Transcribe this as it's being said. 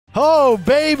Oh,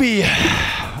 baby.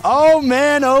 Oh,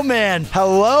 man. Oh, man.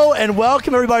 Hello and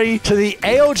welcome, everybody, to the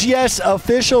ALGS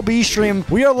official B-Stream.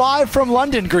 We are live from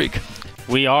London, Greek.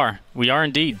 We are. We are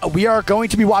indeed. We are going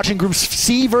to be watching groups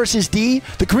C versus D.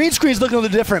 The green screen is looking a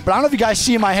little different, but I don't know if you guys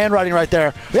see my handwriting right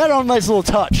there. We had a nice little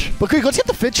touch. But Greek, let's get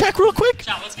the fit check real quick.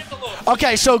 Yeah, let's get the look.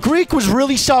 Okay, so Greek was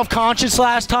really self-conscious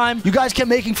last time. You guys kept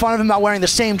making fun of him about wearing the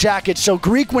same jacket, so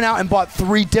Greek went out and bought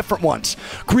 3 different ones.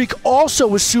 Greek also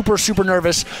was super, super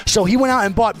nervous, so he went out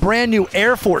and bought brand new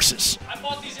Air Forces. I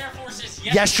bought these Air Forces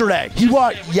yesterday. He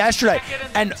bought yesterday.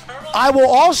 And I will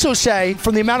also say,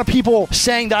 from the amount of people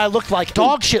saying that I looked like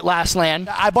dog shit last land,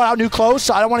 I bought out new clothes,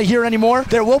 so I don't want to hear it anymore.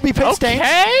 There will be pit stains.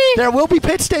 There will be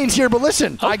pit stains here, but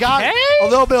listen, I got a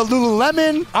little bit of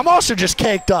Lululemon. I'm also just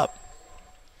caked up.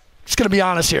 Just going to be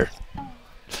honest here.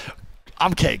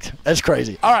 I'm caked. That's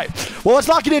crazy. All right. Well, let's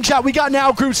lock it in, chat. We got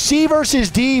now Group C versus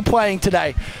D playing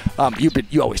today.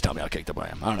 You always tell me how caked up I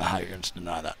am. I don't know how you're going to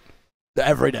deny that.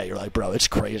 Every day you're like, bro, it's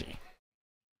crazy.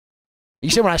 You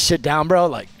say when I sit down, bro,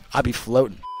 like, I be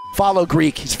floating. Follow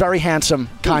Greek. He's very handsome,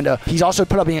 kind of. He's also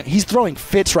he's throwing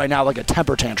fits right now like a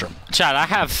temper tantrum. Chad, I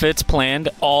have fits planned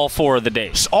all 4 of the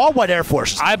days. It's all white Air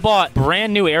Forces. I bought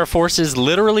brand new Air Forces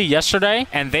literally yesterday,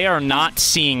 and they are not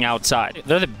seeing outside.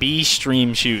 They're the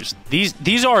B-Stream shoes.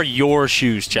 These are your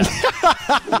shoes, Chad.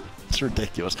 It's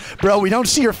ridiculous. Bro, we don't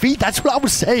see your feet. That's what I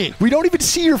was saying. We don't even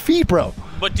see your feet, bro.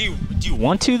 But do you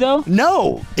want to, though?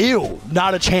 No. Ew.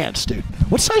 Not a chance, dude.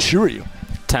 What size shoe are you?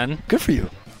 10. Good for you.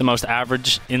 The most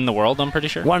average in the world, I'm pretty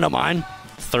sure. Want to know mine?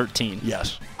 13.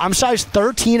 Yes. I'm size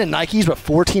 13 in Nikes, but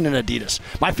 14 in Adidas.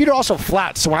 My feet are also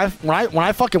flat, so when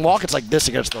I fucking walk, it's like this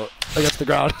against the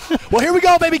ground. Well, here we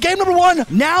go, baby. Game number 1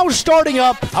 now starting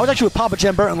up. I was actually with Papa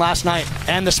Jen Burton last night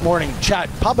and this morning. Chat,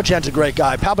 Papa Jen's a great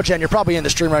guy. Papa Jen, you're probably in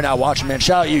the stream right now watching, man.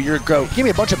 Shout out you. You're a goat. Give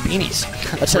me a bunch of beanies.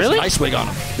 That says really? NiceWigg on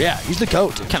them. Yeah, he's the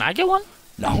goat, dude. Can I get one?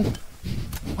 No.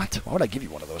 What? Why would I give you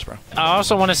one of those, bro? I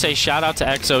also want to say shout out to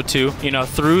XO too. You know,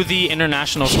 through the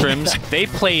international scrims, they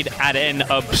played at an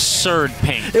absurd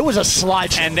pace. It was a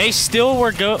slide. And they still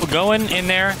were going in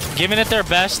there, giving it their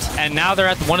best, and now they're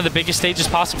at one of the biggest stages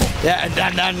possible. Yeah,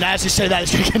 and as you say that,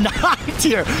 it's going to get knocked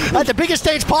here at the biggest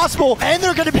stage possible, and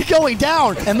they're going to be going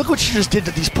down. And look what you just did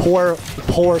to these poor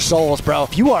souls, bro.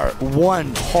 You are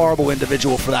one horrible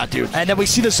individual for that, dude. And then we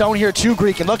see the zone here too,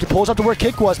 Greek, and look, it pulls up to where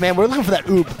kick was, man. We're looking for that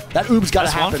oob. That oob's got to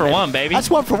happen. That's 1 for 1, baby. That's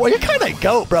 1 for 1. You're kind of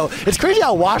goat, bro. It's crazy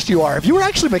how washed you are. If you were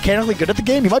actually mechanically good at the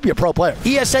game, you might be a pro player.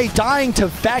 ESA dying to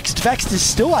Vexed. Vexed is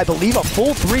still, I believe, a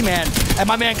full 3-man. And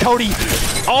my man Cody.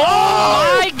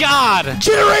 Oh my God!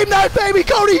 Generate that, baby,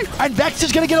 Cody! And Vexed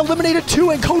is going to get eliminated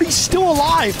too, and Cody's still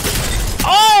alive.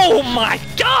 Oh my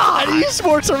God! And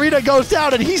Esports Arena goes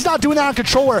down, and he's not doing that on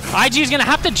controller. IG is going to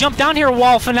have to jump down here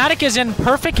while Fnatic is in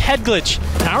perfect head glitch.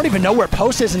 And I don't even know where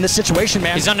Post is in this situation,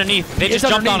 man. He's underneath. They just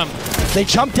jumped on him. They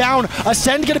jumped down.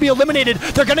 Ascend going to be eliminated.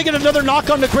 They're going to get another knock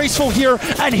on the Graceful here,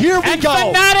 and here we go.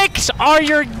 And Fnatic are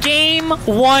your Game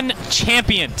 1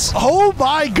 champions. Oh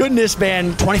my goodness,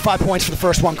 man. 25 points for the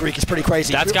first one, Greek. Is pretty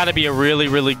crazy. That's got to be a really,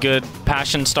 really good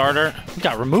passion starter. We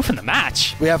got removed from the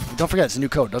match. We have, don't forget, it's a new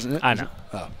code, doesn't it? I know.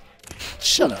 Oh.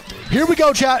 Shut up, dude. Here we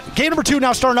go, chat. Game number 2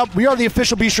 now starting up. We are the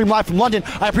official B-Stream live from London.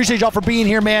 I appreciate y'all for being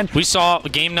here, man. We saw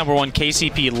game number 1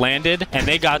 KCP landed, and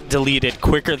they got deleted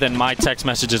quicker than my text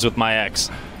messages with my ex.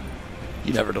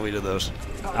 You never deleted those.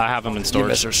 I have them in storage. You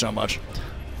miss her so much.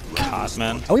 God,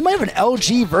 man. And we might have an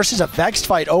LG versus a Vexed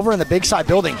fight over in the big side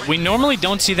building. We normally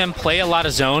don't see them play a lot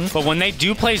of zone, but when they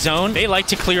do play zone, they like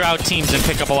to clear out teams and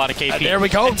pick up a lot of KP. There we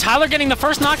go. And Tyler getting the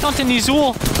first knock onto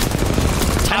Nizul.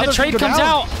 And the trade comes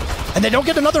out. And they don't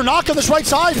get another knock on this right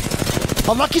side.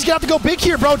 Unlucky's gonna have to go big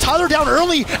here, bro. Tyler down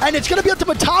early, and it's gonna be up to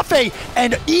Matafe.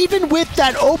 And even with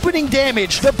that opening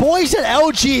damage, the boys at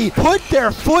LG put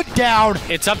their foot down.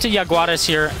 It's up to Jaguares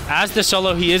here. As the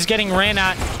solo, he is getting ran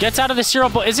at. Gets out of the zero,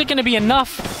 but is it gonna be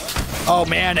enough? Oh,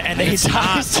 man, and he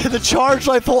dies to the charge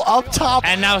rifle up top.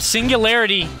 And now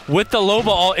Singularity with the low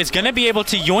ball is going to be able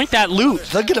to yoink that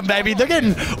loot. Look at them, baby. They're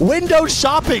getting window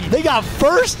shopping. They got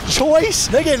first choice.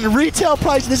 They're getting retail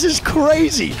price. This is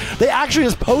crazy. They actually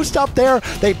just post up there.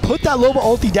 They put that Loba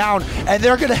ulti down, and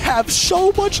they're going to have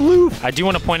so much loot. I do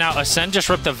want to point out, Ascend just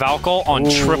ripped the Valkyl on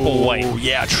triple white.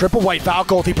 Yeah, triple white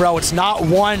Valkyl ulti, bro. It's not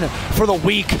one for the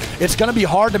weak. It's going to be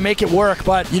hard to make it work,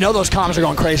 but you know those comms are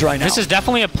going crazy right now. This is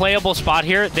definitely a playable spot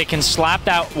here. They can slap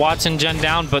that Watson gen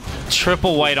down, but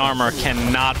triple white armor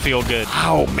cannot feel good.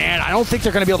 Oh, man. I don't think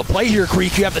they're going to be able to play here,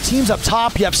 Creek. You have the teams up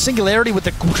top. You have Singularity with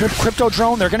the crypto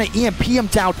drone. They're going to EMP him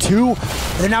down, too.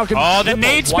 They're now going to the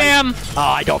nade spam.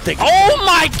 I don't think. Oh,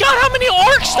 my God. How many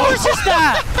arc stars is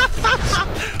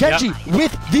that? Genji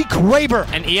with the Kraber.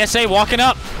 And ESA walking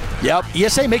up. Yep.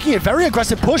 ESA making a very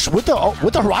aggressive push with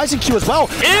the Horizon Q as well.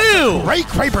 Ew! Great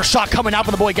Kraber shot coming out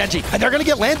from the boy Genji. And they're going to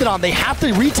get landed on. They have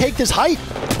to retake this height.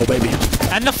 Oh, baby.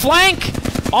 And the flank!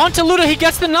 Onto Luda, he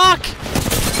gets the knock!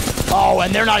 Oh,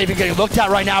 and they're not even getting looked at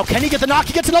right now. Can he get the knock?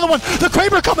 He gets another one. The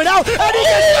Kraber coming out, and he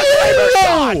gets the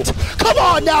Kraber shot. Come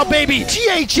on now, baby.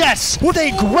 GHS with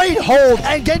a great hold,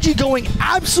 and Genji going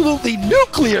absolutely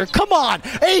nuclear. Come on.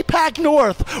 APAC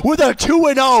North with a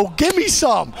 2-0. Give me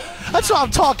some. That's what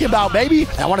I'm talking about, baby.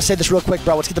 And I want to say this real quick,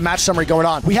 bro. Let's get the match summary going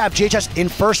on. We have GHS in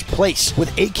first place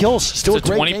with 8 kills. Still it's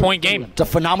a great 20-point game. It's a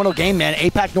phenomenal game, man.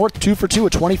 APAC North 2 for 2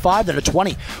 at 25, then a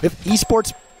 20. We have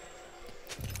esports.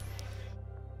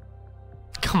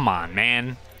 Come on,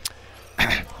 man.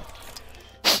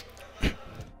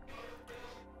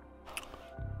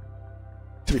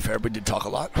 To be fair, we did talk a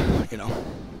lot, you know.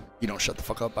 You don't shut the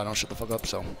fuck up, I don't shut the fuck up,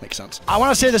 so makes sense. I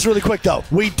want to say this really quick, though.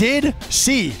 We did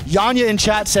see Yanya in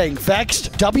chat saying,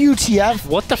 Vexed, WTF.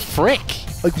 What the frick?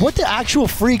 Like, what the actual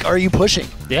freak are you pushing?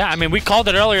 Yeah, I mean, we called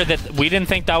it earlier that we didn't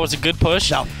think that was a good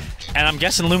push. No. And I'm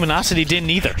guessing Luminosity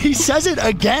didn't either. He says it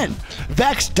again.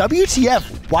 Vex,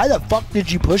 WTF, why the fuck did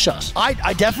you push us?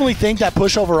 I definitely think that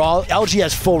push overall, LG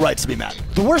has full rights to be mad.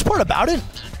 The worst part about it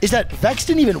is that Vex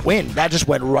didn't even win. That just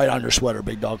went right on your sweater,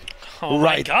 big dog. Oh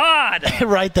my God.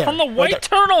 Right there. On the white right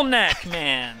turtleneck,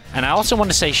 man. And I also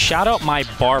want to say shout out my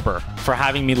barber for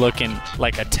having me looking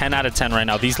like a 10 out of 10 right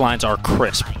now. These lines are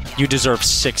crisp. You deserve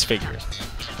 6 figures.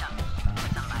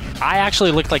 I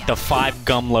actually look like the 5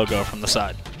 gum logo from the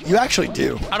side. You actually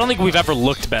do. I don't think we've ever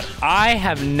looked better. I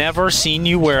have never seen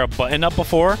you wear a button-up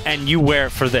before, and you wear it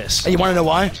for this. And you want to know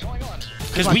why?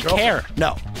 Because we care.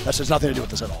 No, that has nothing to do with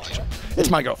this at all, actually.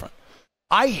 It's my girlfriend.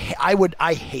 I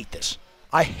hate this.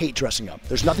 I hate dressing up.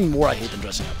 There's nothing more I hate than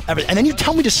dressing up. And then you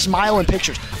tell me to smile in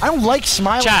pictures. I don't like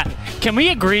smiling. Chat, can we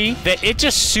agree that it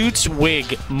just suits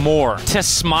Wigg more to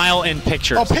smile in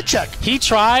pictures? Oh, pitch check. He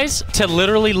tries to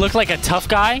literally look like a tough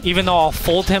guy, even though I'll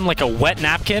fold him like a wet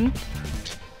napkin.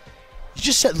 You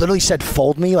just literally said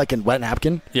fold me like in wet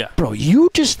napkin? Yeah. Bro,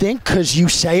 you just think because you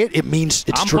say it, it means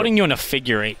it's true. I'm putting you in a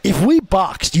figure 8. If we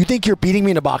box, do you think you're beating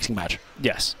me in a boxing match?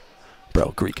 Yes.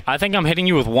 Bro, Greek. I think I'm hitting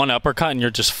you with one uppercut and you're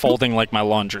just folding like my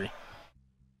laundry.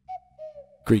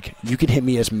 Greek, you can hit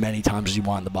me as many times as you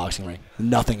want in the boxing ring.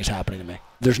 Nothing is happening to me.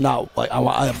 There's not, like,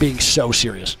 I'm being so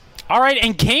serious. All right,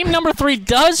 and game number 3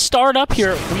 does start up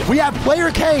here. We have player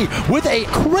K with a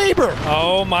Kraber.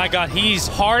 Oh my God, he's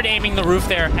hard aiming the roof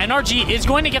there. NRG is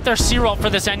going to get their C-roll for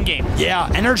this end game. Yeah,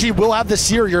 NRG will have the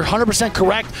seer. You're 100%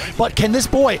 correct. But can this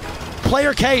boy,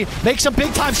 player K, make some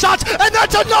big time shots? And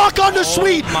that's a knock on to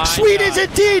Sweet. Sweet is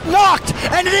indeed knocked.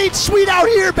 And it ain't Sweet out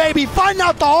here, baby. Find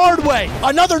out the hard way.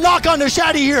 Another knock on to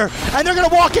Shaddy here. And they're going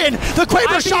to walk in. The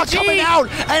Kraber shot coming out.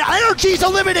 And NRG's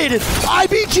eliminated.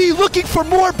 IBG looking for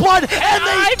more blood. And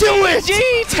they do it!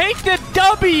 Take the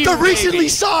W, The recently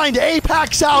signed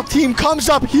APAC South team comes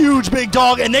up huge, big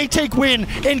dog, and they take win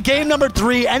in game number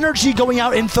 3. NRG going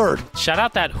out in 3rd. Shout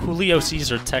out that Julio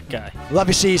Caesar tech guy. Love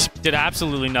you, C's. Did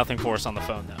absolutely nothing for us on the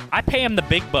phone, though. I pay him the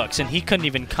big bucks, and he couldn't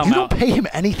even come You out. don't pay him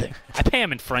anything. I pay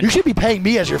him in friendship. You should be paying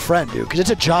me as your friend, dude, because it's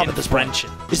a job at this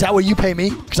friendship. point. Is that what you pay me?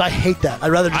 Because I hate that.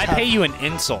 I'd rather just I pay you in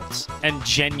insults and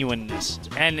genuineness,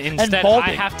 and instead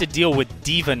molding. I have to deal with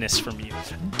diva-ness from you.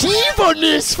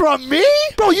 Diva-ness from me?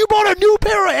 Bro, you bought a new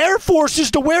pair of Air Forces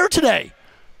to wear today.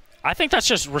 I think that's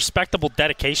just respectable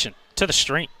dedication to the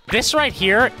stream. This right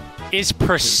here is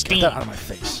pristine. Get that out of my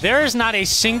face. There is not a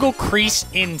single crease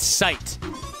in sight.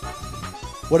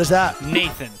 What is that?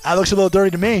 Nathan. That looks a little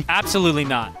dirty to me. Absolutely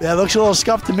not. That looks a little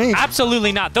scuffed to me.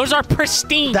 Absolutely not. Those are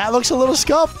pristine. That looks a little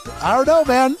scuffed. I don't know,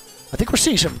 man. I think we're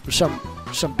seeing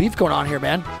some beef going on here,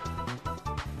 man.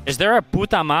 Is there a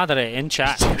puta madre in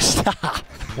chat? Stop.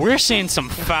 We're seeing some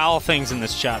foul things in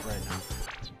this chat right now.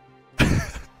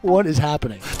 What is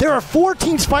happening? There are 4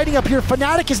 teams fighting up here.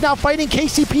 Fnatic is now fighting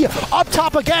KCP up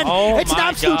top again. Oh it's an my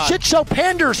absolute God. shit show.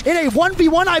 Panders in a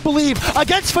 1v1, I believe,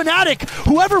 against Fnatic.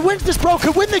 Whoever wins this, bro,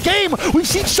 could win the game. We've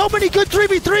seen so many good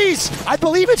 3v3s. I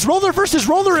believe it's Roller versus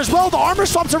Roller as well. The armor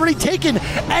swap's already taken,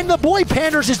 and the boy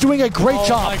Panders is doing a great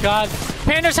job. Oh my God.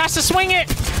 Panders has to swing it.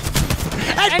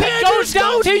 And it goes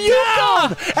down to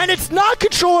Yuka! And it's not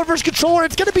controller versus controller,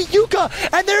 it's gonna be Yuka,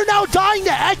 and they're now dying to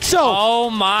EXO! Oh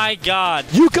my God.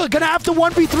 Yuka gonna have to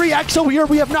 1v3 EXO here.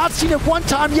 We have not seen it one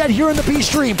time yet here in the B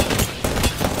stream.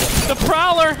 The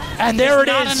Prowler! And there it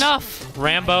not is. enough.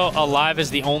 Rambo alive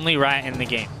is the only rat in the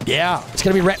game. Yeah, it's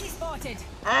gonna be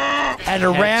And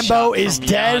Rambo is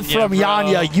dead from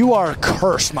Yanya. You are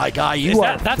cursed, my guy.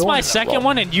 That's my second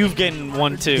one, and you've gotten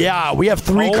one too. Yeah, we have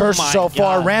 3 curses so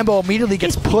far. Rambo immediately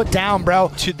gets put down, bro.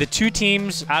 The 2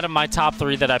 teams out of my top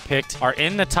 3 that I picked are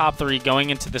in the top 3 going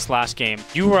into this last game.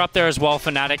 You were up there as well,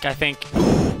 Fnatic, I think.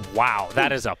 Wow,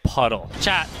 that is a puddle.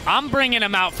 Chat, I'm bringing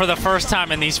him out for the first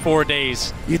time in these 4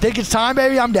 days. You think it's time,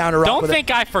 baby? I'm down to rock Don't with think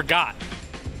I forgot.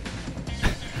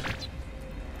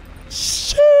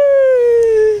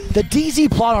 The DZ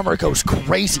plot armor goes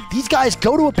crazy. These guys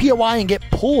go to a POI and get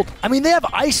pulled. I mean, they have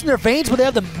ice in their veins, but they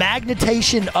have the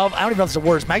magnetation of, I don't even know if it's a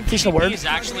word. Is magnetation a word? He's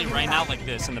actually right now like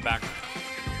this in the background.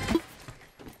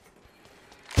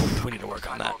 We need to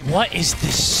work on that. What is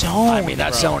this zone? I mean,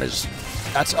 that zone is...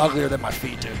 That's uglier than my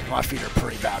feet, dude. My feet are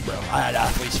pretty bad, bro. I had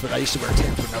athlete's foot. I used to wear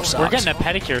Tims with no socks. We're getting a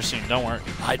pedicure soon. Don't worry.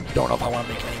 I don't know if I want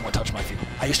to make anyone touch my feet.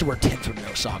 I used to wear Tims with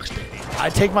no socks, dude. I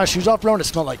take my shoes off, bro, and it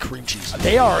smelled like cream cheese.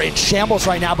 They are in shambles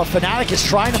right now, but Fnatic is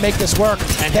trying to make this work.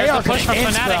 And they are the push from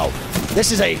Fnatic. Bro.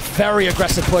 This is a very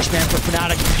aggressive push, man, for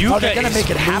Fnatic. They're going to make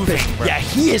it happen. Bro. Yeah,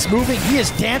 he is moving. He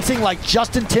is dancing like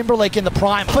Justin Timberlake in the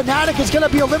prime. Fnatic is going to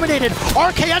be eliminated.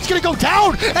 RKS going to go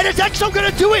down, and is EXO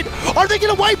going to do it? Are they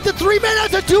going to wipe the 3-man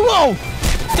as a duo?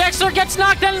 Dexter gets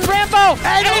knocked down in Rambo,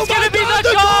 and it's going to be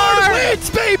the guard! Wins,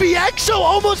 baby! EXO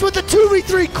almost with the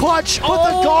 2v3 clutch,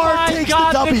 but the guard takes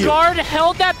the W. The guard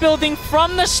held that building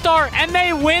from the start, and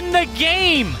they win the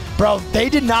game! Bro, they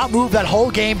did not move that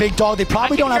whole game, big dog. They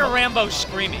probably don't have Rambo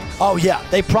screaming. Oh, yeah.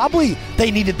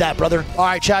 They needed that, brother. All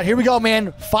right, chat, here we go,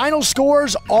 man. Final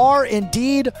scores are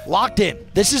indeed locked in.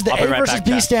 This is the A versus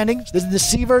B standings. This is the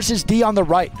C versus D on the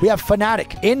right. We have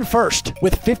Fnatic in first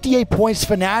with 58 points.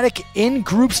 Fnatic in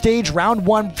group stage, round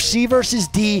 1, C versus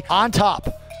D on top.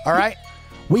 All right?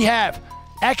 We have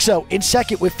EXO in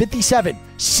second with 57.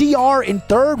 CR in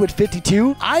third with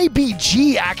 52.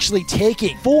 IBG actually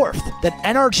taking fourth. Then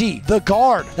NRG, The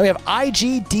Guard. Then we have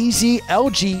IG, DZ,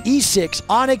 LG, E6,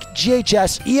 Onyx,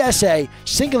 GHS, ESA,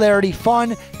 Singularity,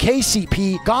 Fun,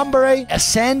 KCP, Gombere,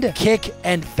 Ascend, Kick,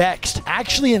 and Vexed.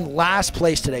 Actually in last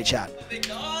place today, chat.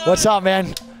 What's up,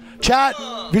 man? Chat,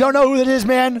 if you don't know who that is,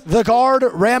 man, The Guard,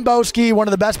 Ramboski, one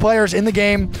of the best players in the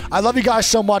game. I love you guys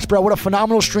so much, bro. What a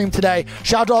phenomenal stream today.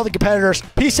 Shout out to all the competitors.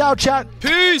 Peace out, chat.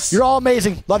 Peace. You're all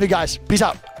amazing. Love you guys. Peace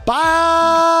out.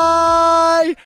 Bye.